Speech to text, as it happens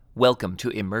Welcome to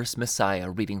Immerse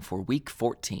Messiah reading for week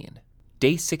 14,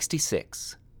 day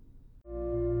 66.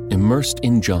 Immersed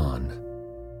in John.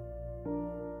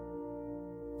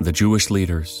 The Jewish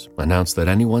leaders announced that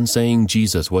anyone saying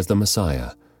Jesus was the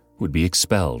Messiah would be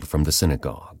expelled from the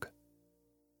synagogue.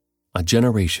 A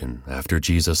generation after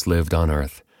Jesus lived on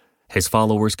earth, his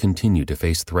followers continued to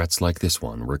face threats like this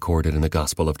one recorded in the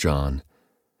Gospel of John.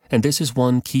 And this is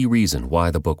one key reason why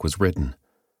the book was written.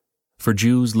 For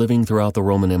Jews living throughout the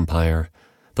Roman Empire,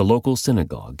 the local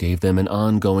synagogue gave them an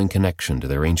ongoing connection to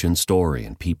their ancient story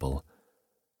and people.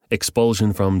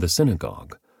 Expulsion from the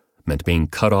synagogue meant being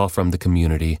cut off from the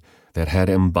community that had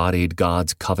embodied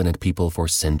God's covenant people for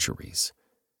centuries.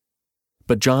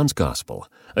 But John's Gospel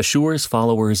assures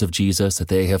followers of Jesus that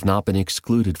they have not been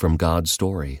excluded from God's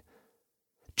story.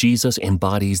 Jesus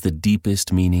embodies the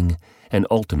deepest meaning and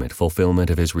ultimate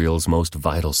fulfillment of Israel's most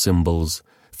vital symbols,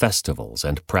 festivals,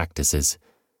 and practices.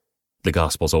 The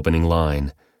Gospel's opening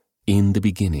line, "In the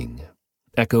beginning,"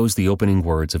 echoes the opening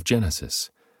words of Genesis,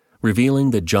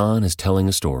 revealing that John is telling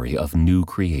a story of new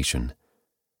creation.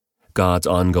 God's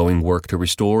ongoing work to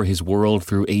restore his world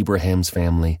through Abraham's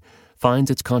family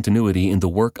finds its continuity in the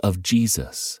work of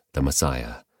Jesus, the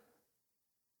Messiah.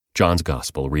 John's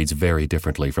Gospel reads very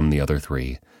differently from the other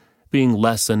three, being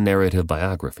less a narrative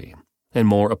biography and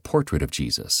more a portrait of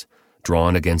Jesus,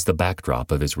 drawn against the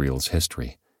backdrop of Israel's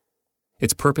history.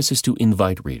 Its purpose is to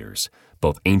invite readers,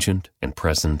 both ancient and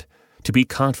present, to be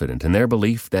confident in their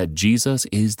belief that Jesus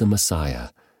is the Messiah,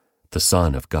 the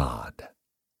Son of God.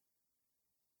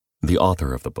 The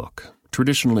author of the book,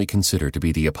 traditionally considered to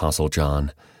be the Apostle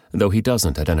John, though he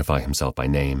doesn't identify himself by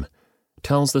name,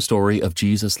 tells the story of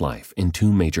Jesus' life in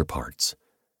two major parts.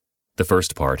 The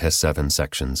first part has 7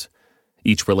 sections.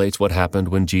 Each relates what happened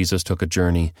when Jesus took a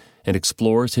journey and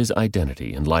explores his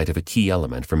identity in light of a key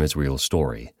element from Israel's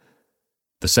story.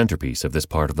 The centerpiece of this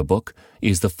part of the book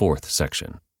is the 4th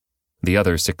section. The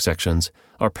other 6 sections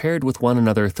are paired with one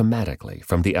another thematically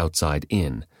from the outside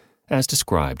in, as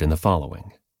described in the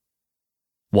following.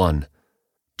 1.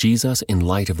 Jesus in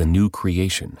light of the new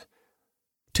creation.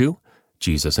 2.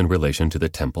 Jesus in relation to the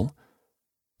temple.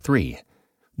 3.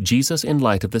 Jesus in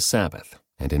light of the Sabbath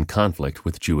and in conflict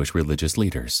with Jewish religious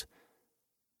leaders.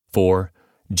 4.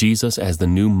 Jesus as the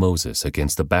new Moses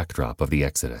against the backdrop of the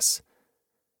Exodus.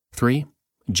 3.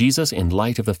 Jesus in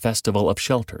light of the Festival of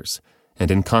Shelters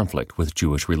and in conflict with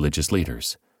Jewish religious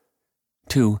leaders.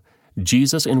 2.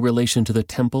 Jesus in relation to the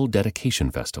Temple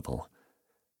Dedication Festival.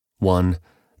 1.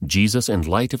 Jesus in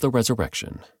light of the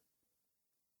resurrection.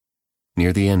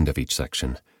 Near the end of each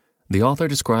section, the author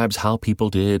describes how people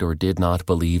did or did not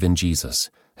believe in Jesus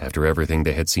after everything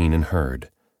they had seen and heard.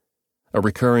 A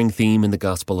recurring theme in the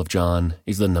Gospel of John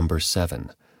is the number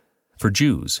 7. For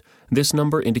Jews, this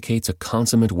number indicates a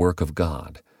consummate work of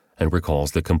God and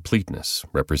recalls the completeness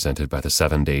represented by the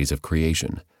 7 days of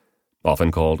creation,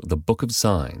 often called the Book of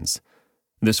Signs.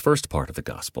 This first part of the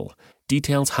Gospel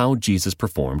details how Jesus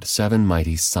performed 7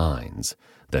 mighty signs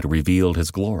that revealed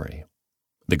his glory.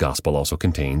 The Gospel also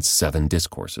contains 7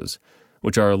 discourses,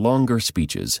 which are longer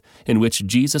speeches in which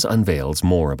Jesus unveils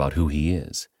more about who he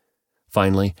is.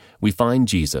 Finally, we find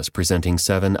Jesus presenting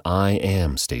 7 I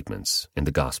am statements in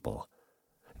the Gospel.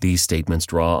 These statements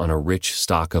draw on a rich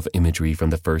stock of imagery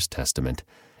from the First Testament,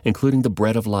 including the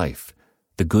bread of life,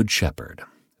 the Good Shepherd,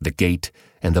 the gate,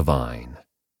 and the vine.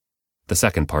 The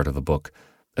second part of the book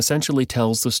essentially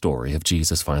tells the story of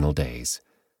Jesus' final days.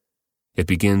 It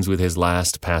begins with his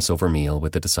last Passover meal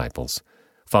with the disciples,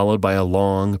 followed by a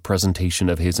long presentation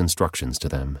of his instructions to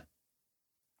them.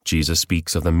 Jesus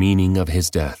speaks of the meaning of his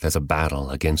death as a battle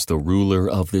against the ruler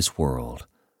of this world,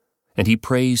 and he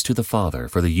prays to the Father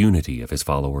for the unity of his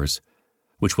followers,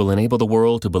 which will enable the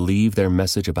world to believe their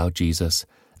message about Jesus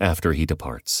after he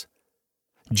departs.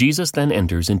 Jesus then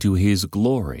enters into his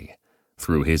glory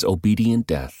through his obedient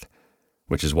death,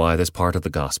 which is why this part of the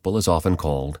Gospel is often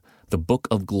called the Book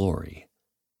of Glory.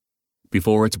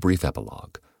 Before its brief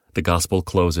epilogue, the Gospel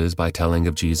closes by telling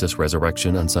of Jesus'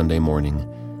 resurrection on Sunday morning,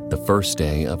 the first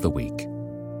day of the week.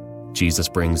 Jesus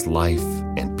brings life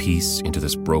and peace into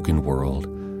this broken world,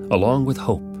 along with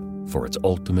hope for its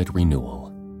ultimate renewal.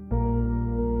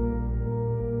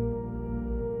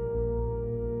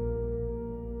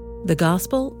 The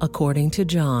Gospel according to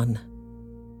John.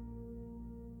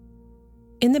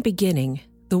 In the beginning,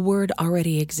 the Word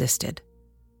already existed.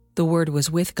 The Word was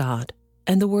with God,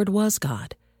 and the Word was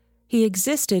God. He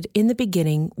existed in the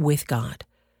beginning with God.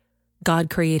 God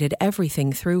created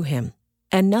everything through him,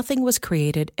 and nothing was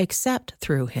created except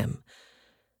through him.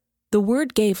 The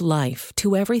Word gave life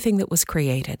to everything that was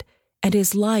created, and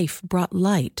his life brought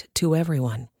light to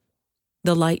everyone.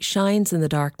 The light shines in the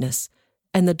darkness,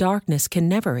 and the darkness can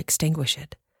never extinguish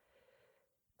it.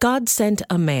 God sent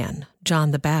a man,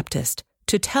 John the Baptist,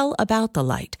 to tell about the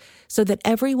light so that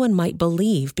everyone might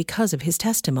believe because of his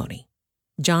testimony.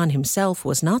 John himself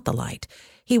was not the light.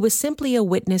 He was simply a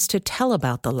witness to tell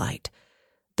about the light.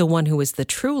 The one who is the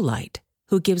true light,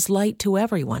 who gives light to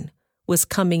everyone, was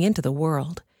coming into the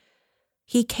world.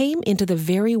 He came into the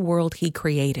very world he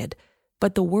created,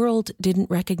 but the world didn't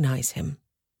recognize him.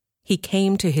 He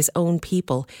came to his own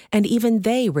people, and even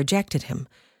they rejected him.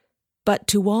 But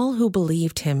to all who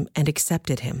believed him and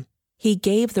accepted him, he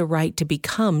gave the right to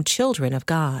become children of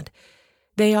God.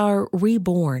 They are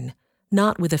reborn,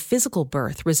 not with a physical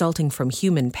birth resulting from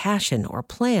human passion or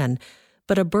plan,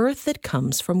 but a birth that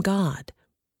comes from God.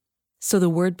 So the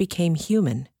Word became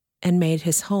human and made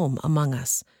his home among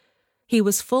us. He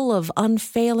was full of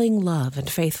unfailing love and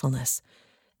faithfulness,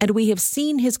 and we have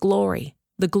seen his glory,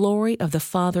 the glory of the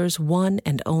Father's one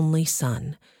and only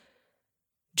Son.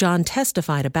 John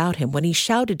testified about him when he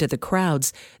shouted to the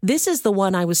crowds, "This is the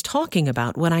one I was talking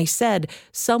about when I said,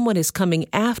 'Someone is coming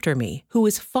after me who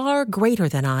is far greater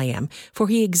than I am, for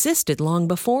he existed long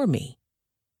before me.'"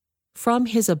 From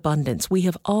his abundance we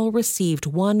have all received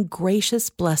one gracious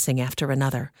blessing after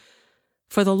another.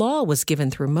 For the law was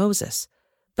given through Moses,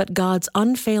 but God's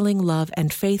unfailing love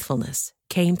and faithfulness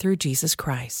came through Jesus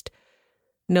Christ.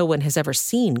 No one has ever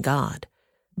seen God,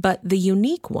 but the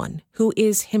unique one, who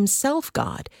is himself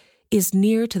God, is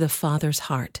near to the Father's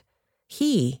heart.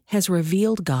 He has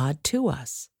revealed God to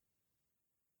us.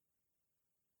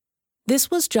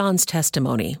 This was John's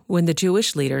testimony when the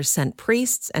Jewish leaders sent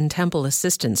priests and temple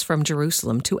assistants from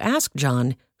Jerusalem to ask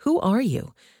John, "Who are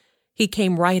you?" He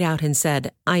came right out and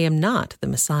said, "I am not the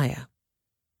Messiah."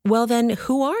 "Well then,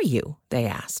 who are you?" they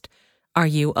asked. "Are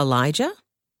you Elijah?"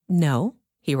 "No,"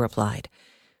 he replied.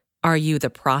 "Are you the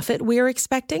prophet we're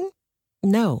expecting?"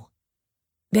 "No."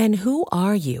 "Then who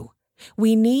are you?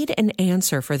 We need an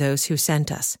answer for those who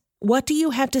sent us. What do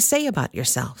you have to say about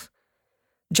yourself?"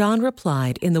 John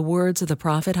replied in the words of the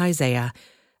prophet Isaiah,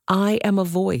 "I am a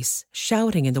voice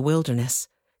shouting in the wilderness,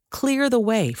 'Clear the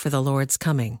way for the Lord's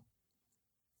coming.'"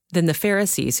 Then the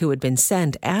Pharisees who had been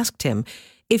sent asked him,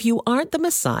 "If you aren't the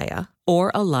Messiah, or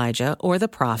Elijah, or the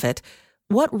prophet,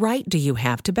 what right do you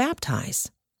have to baptize?"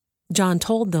 John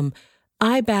told them,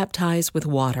 "I baptize with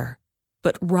water,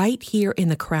 but right here in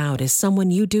the crowd is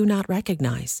someone you do not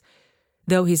recognize.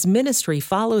 Though his ministry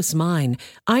follows mine,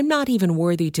 I'm not even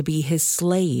worthy to be his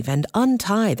slave and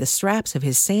untie the straps of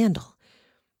his sandal."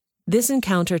 This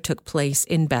encounter took place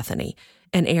in Bethany,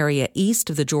 an area east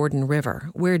of the Jordan River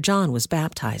where John was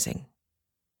baptizing.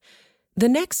 The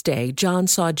next day, John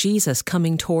saw Jesus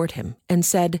coming toward him and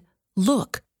said,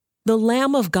 "Look, the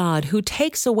Lamb of God who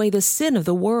takes away the sin of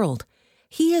the world.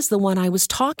 He is the one I was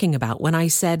talking about when I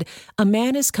said, 'A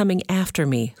man is coming after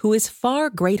me who is far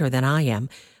greater than I am,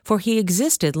 for he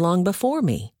existed long before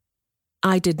me.'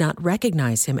 I did not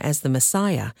recognize him as the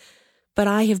Messiah, but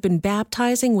I have been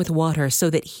baptizing with water so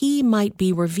that he might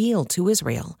be revealed to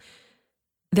Israel."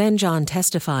 Then John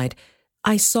testified,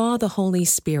 "I saw the Holy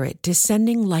Spirit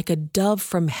descending like a dove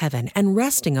from heaven and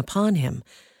resting upon him.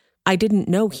 I didn't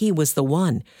know he was the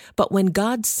one, but when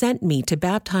God sent me to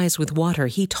baptize with water,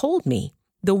 he told me,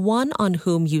 'The one on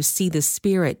whom you see the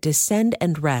Spirit descend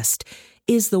and rest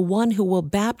is the one who will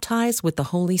baptize with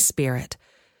the Holy Spirit.'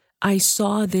 I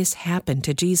saw this happen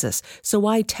to Jesus, so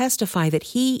I testify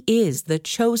that he is the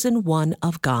chosen one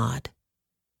of God."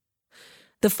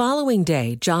 The following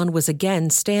day, John was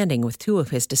again standing with two of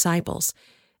his disciples.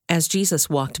 As Jesus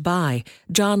walked by,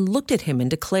 John looked at him and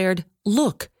declared,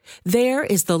 "Look, there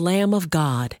is the Lamb of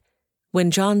God." When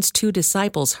John's two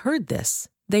disciples heard this,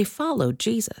 they followed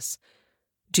Jesus.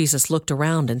 Jesus looked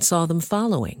around and saw them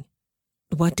following.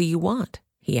 "What do you want?"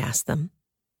 he asked them.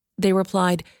 They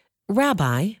replied,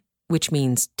 "Rabbi," which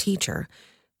means teacher,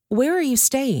 "where are you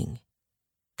staying?"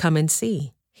 "Come and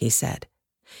see," he said.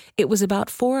 It was about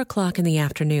 4:00 in the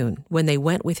afternoon when they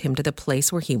went with him to the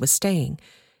place where he was staying,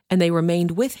 and they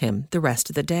remained with him the rest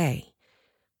of the day.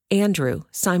 Andrew,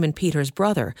 Simon Peter's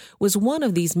brother, was one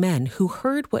of these men who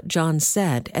heard what John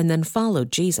said and then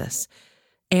followed Jesus.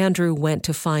 Andrew went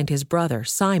to find his brother,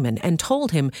 Simon, and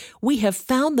told him, "We have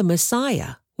found the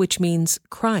Messiah," which means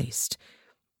Christ.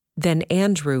 Then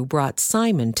Andrew brought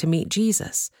Simon to meet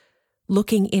Jesus.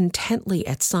 Looking intently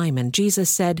at Simon, Jesus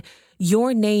said,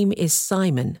 "Your name is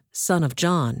Simon, son of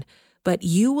John, but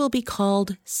you will be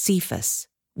called Cephas,"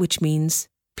 which means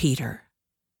Peter.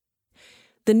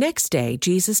 The next day,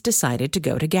 Jesus decided to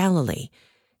go to Galilee.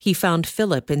 He found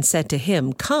Philip and said to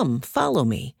him, "Come, follow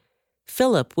me."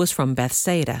 Philip was from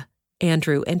Bethsaida,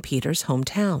 Andrew and Peter's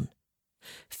hometown.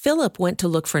 Philip went to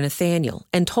look for Nathanael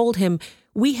and told him,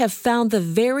 "We have found the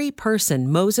very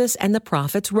person Moses and the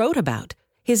prophets wrote about.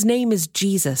 His name is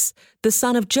Jesus, the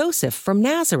son of Joseph from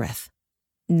Nazareth."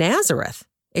 "Nazareth?"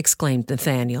 exclaimed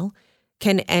Nathanael.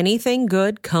 "Can anything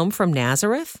good come from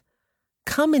Nazareth?"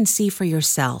 "Come and see for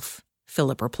yourself,"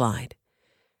 Philip replied.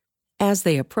 As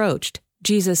they approached,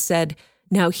 Jesus said,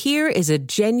 "Now here is a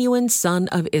genuine son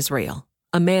of Israel,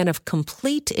 a man of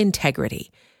complete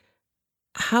integrity."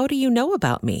 "How do you know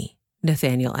about me?"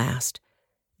 Nathanael asked.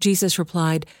 Jesus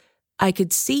replied, "I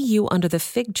could see you under the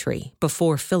fig tree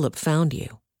before Philip found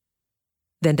you."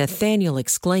 Then Nathanael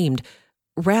exclaimed,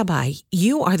 "Rabbi,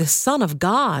 you are the Son of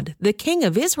God, the King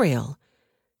of Israel."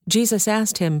 Jesus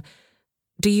asked him,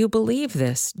 "Do you believe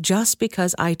this just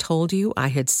because I told you I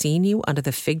had seen you under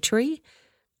the fig tree?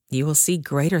 You will see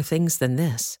greater things than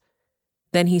this."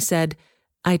 Then he said,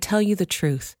 "I tell you the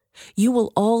truth. You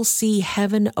will all see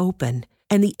heaven open,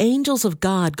 and the angels of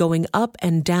God going up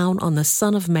and down on the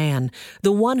Son of Man,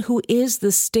 the one who is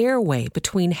the stairway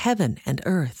between heaven and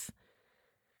earth."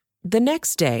 The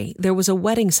next day, there was a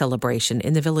wedding celebration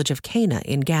in the village of Cana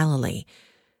in Galilee.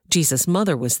 Jesus'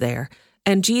 mother was there,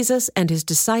 and Jesus and his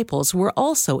disciples were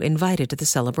also invited to the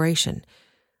celebration.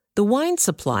 The wine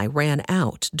supply ran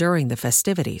out during the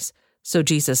festivities, so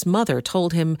Jesus' mother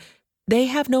told him, "They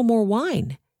have no more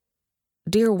wine."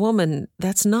 "Dear woman,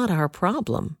 that's not our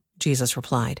problem," Jesus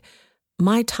replied.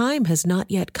 "My time has not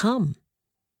yet come."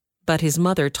 But his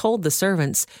mother told the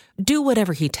servants, "Do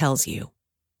whatever he tells you."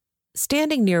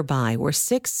 Standing nearby were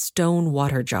 6 stone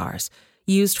water jars,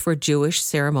 used for Jewish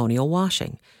ceremonial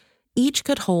washing. Each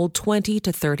could hold 20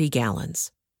 to 30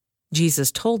 gallons.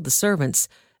 Jesus told the servants,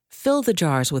 "Fill the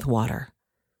jars with water."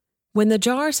 When the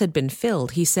jars had been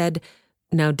filled, he said,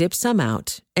 "Now dip some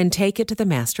out and take it to the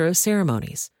master of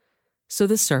ceremonies." So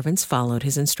the servants followed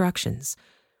his instructions.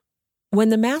 When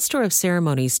the master of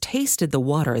ceremonies tasted the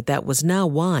water that was now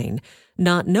wine,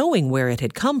 not knowing where it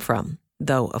had come from,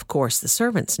 though of course the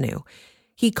servants knew,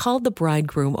 he called the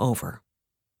bridegroom over.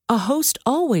 "A host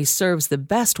always serves the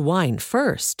best wine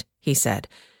first," he said.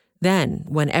 "Then,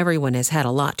 when everyone has had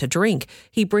a lot to drink,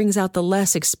 he brings out the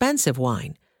less expensive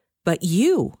wine. But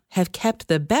you have kept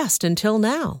the best until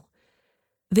now."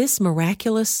 This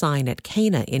miraculous sign at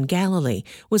Cana in Galilee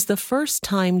was the first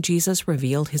time Jesus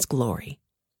revealed his glory,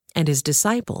 and his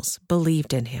disciples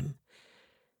believed in him.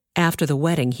 After the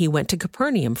wedding, he went to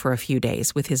Capernaum for a few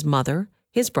days with his mother,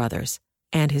 his brothers,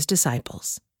 and his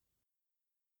disciples.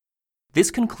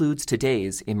 This concludes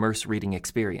today's Immerse Reading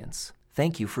Experience.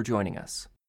 Thank you for joining us.